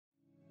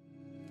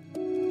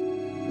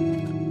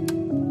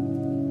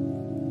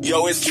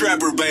Yo, it's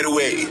Trapper, by the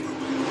way.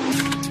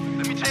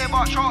 Let me tell you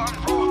about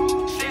Charlton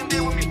Road. Same day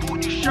when we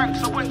bought new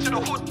shanks, I went to the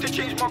hood to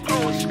change my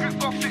clothes. Script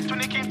got fixed when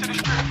they came to the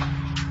strip.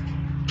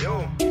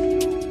 Yo.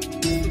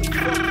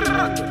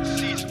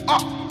 Seize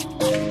up.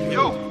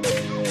 Yo.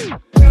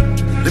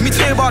 Let me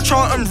tell you about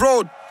Charlton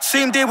Road.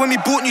 Same day when we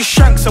bought new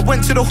shanks, I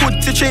went to the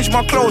hood to change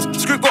my clothes.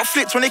 Script got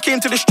flipped when they came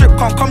to the strip.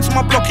 Can't come to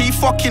my block, he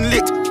fucking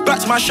licked. Back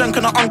to my shank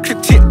and I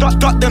unclipped it.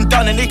 Duck them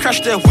down and they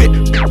crashed their whip.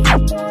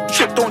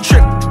 Trip, don't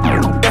trip.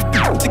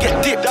 To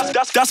get dipped.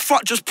 That's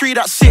fuck, just pre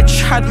that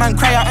sitch. Had man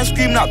cry out and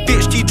scream that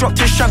bitch. He dropped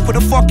his shank, what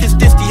the fuck is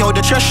this? He held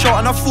a chest shot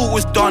and I thought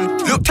was done.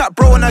 Looked at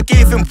bro and I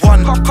gave him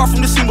one. Cut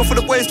from the scene before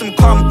the boys them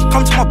come.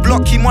 Come to my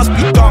block, he must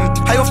be dumb.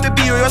 High off the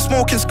B or you're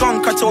smoking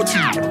skunk. I told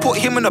you, put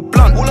him in a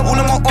blunt. All of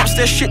my ops,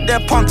 their shit, they're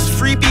punks.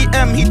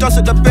 3BM, he does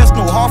it the best.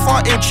 No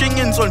half-hearted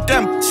chingins on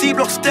them.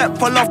 C-block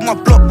step, I love my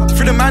block.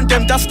 Free the man,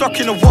 them, that's stuck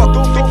in a walk.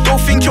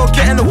 Don't think you're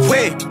getting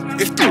away.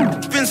 If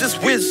spins this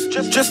whiz,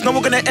 just know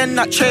we're gonna end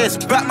that chase.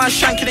 Batman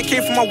shanking, it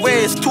came from my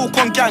ways. Talk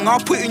on gang, I'll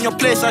put in your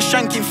place. I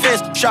shank in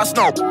face, shots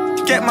now.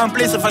 Get man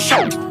blaze if I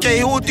shout. Okay,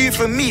 he'll do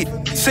for me,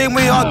 same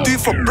way I'll do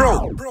for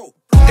bro.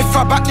 If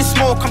I back this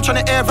smoke, I'm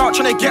tryna air out,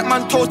 tryna get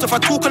man toast. If I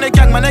talk on the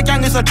gang, man, the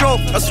gang is a joke.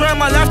 I swear in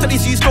my life that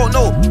these youths don't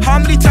know how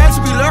many times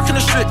we lurk in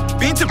the strip.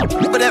 Been to but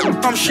that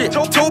dumb shit.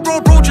 Tell bro,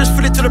 just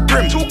fill it to the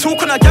brim.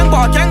 Talk on a gang, but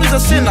our gang is a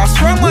sin. I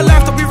swear in my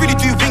life that we really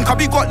do wink, I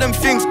be got them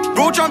things.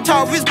 Bro jumped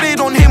out with his blade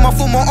on him. I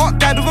thought my up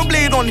died with a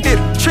blade on him.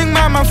 Ching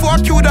man, thought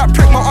I killed that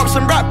prick. My ups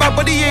and rap bad,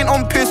 but he ain't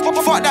on piss.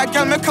 Fuck that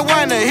gang, make her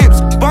wine her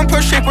hips. Bump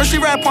her shake when she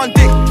rap on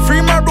dick.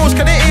 Free my bros,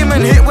 can they aim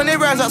and hit when they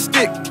rise that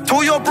stick?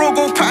 Tell your bro,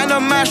 go pattern a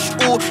mash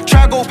or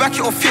try go back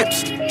it or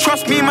fips.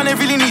 Trust me, man, they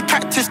really need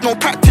practice. No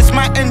practice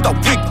might end up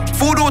wig.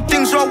 For those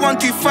things are 1,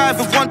 2, 5.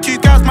 If 1, 2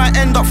 guys might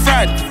end up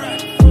fried. Let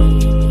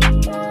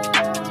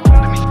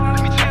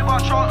me tell you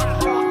about Charlton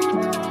Road.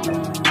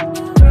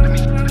 Let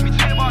me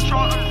tell you about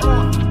Charlton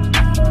Road.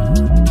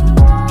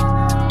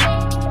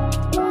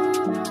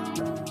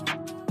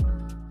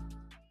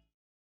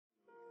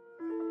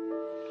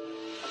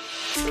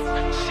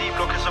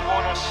 C-block is the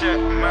one on set,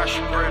 mash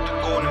bread,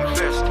 golden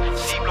vest.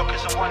 C-block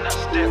is the one that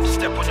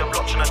step on your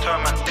block, tryna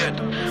turn man dead.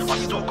 I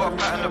still got a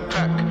pat in the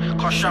pack,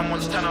 cause Sham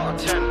wants 10 out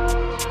of 10.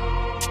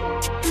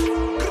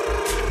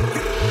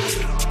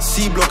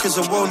 C-block is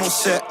a well-known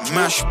set,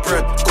 mash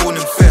bread,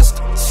 golden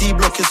vest.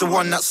 C-block is the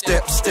one that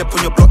step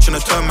on your block,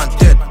 tryna turn man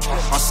dead.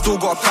 I still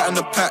got a pat in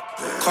the pack,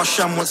 cause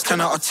Sham wants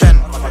 10 out of 10.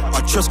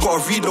 I just got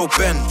a reload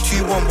bend,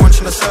 2-1-1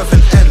 tryna serve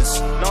and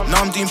ends.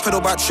 Now I'm doing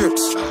pedal back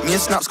trips, me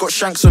and Snaps got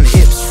shanks on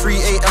hips. 3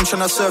 AM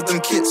tryna serve them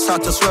kits,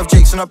 had to swerve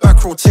Jakes in a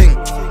back row ting.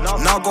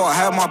 Now I gotta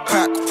have my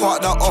pack,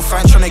 part that off, I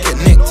ain't tryna get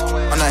nicked.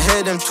 And I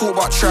hear them talk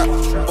about trap,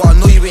 but I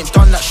know you ain't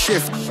done that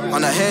shift.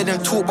 And I hear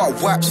them talk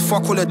about waps,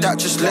 fuck all of that,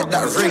 just let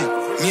that ring.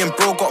 Me and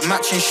bro got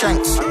matching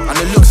shanks, and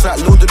it looks like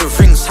Lord of the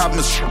Rings. Have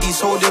my he's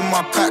holding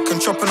my pack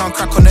and chopping on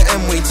crack on the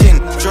M-way ting.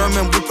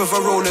 German whip with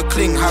a roller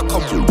cling, how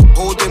come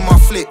holding my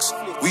flicks?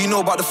 We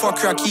know about the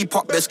fucker I keep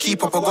up, best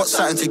keep up, I got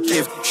something to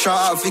give. Shout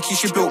out Vicky,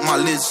 she built my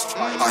Liz.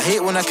 I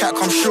hate when a cat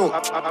comes short,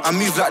 I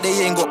move like they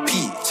ain't got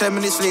pee. 10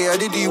 minutes later,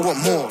 they do want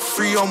more.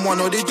 3 on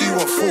 1 or they do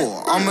want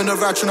 4. I'm in the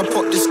ride trying to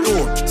pop this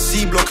door.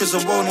 C-block is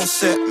a well-known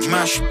set,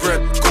 mash bread,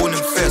 golden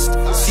vest.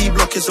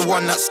 C-block is the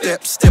one that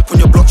step on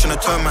your block trying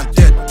to turn man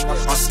dead.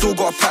 I still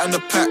got a pat in the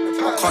pack,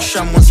 cause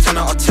Sham wants 10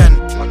 out of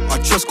 10. I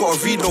just got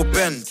a reload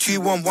bend,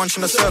 2-1-1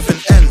 tryna serve and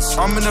ends.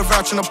 I'm in the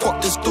ride tryna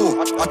pop this door.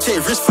 I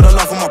take risks for the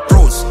love of my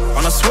bros,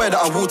 and I swear that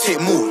I will take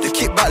more. The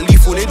kickback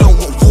lethal, they don't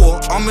want war.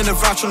 I'm in the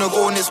ride tryna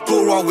go and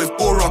explore with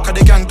Dora, cause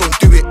the gang don't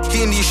do it.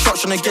 Hitting these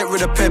shots tryna get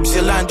rid of pebs,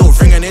 your line don't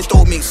ring and it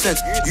don't make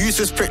sense. Use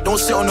this prick, don't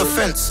sit on the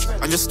fence,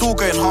 and you're still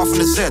going half on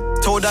the Z.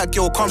 Told that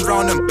girl come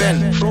round and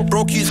bend.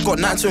 Broke you's got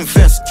nothing to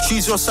invest.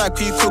 Choose your side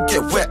cause you could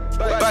get wet.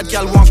 Bad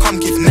gal won't come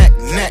give neck.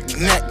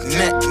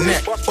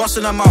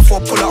 Busting her mouth or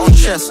pull out on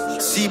chest.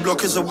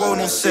 C-block is a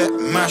well-known set,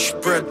 mash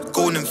bread,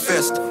 golden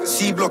vest.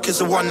 C-block is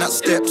the one that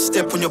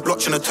step on your block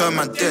tryna turn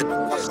man dead.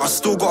 I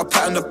still got a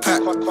pat in the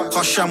pack,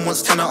 cause Sham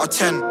wants 10 out of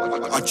 10.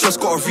 I just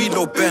got a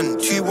reload bend,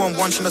 2-1-1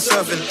 tryna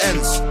serve and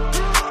ends.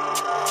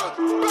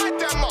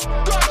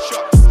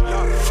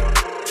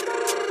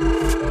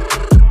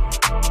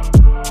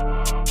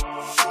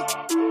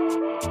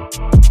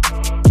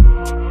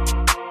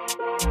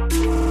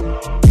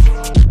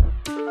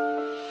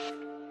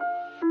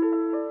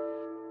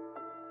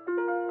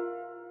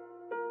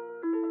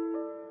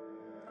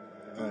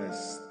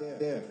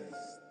 Step.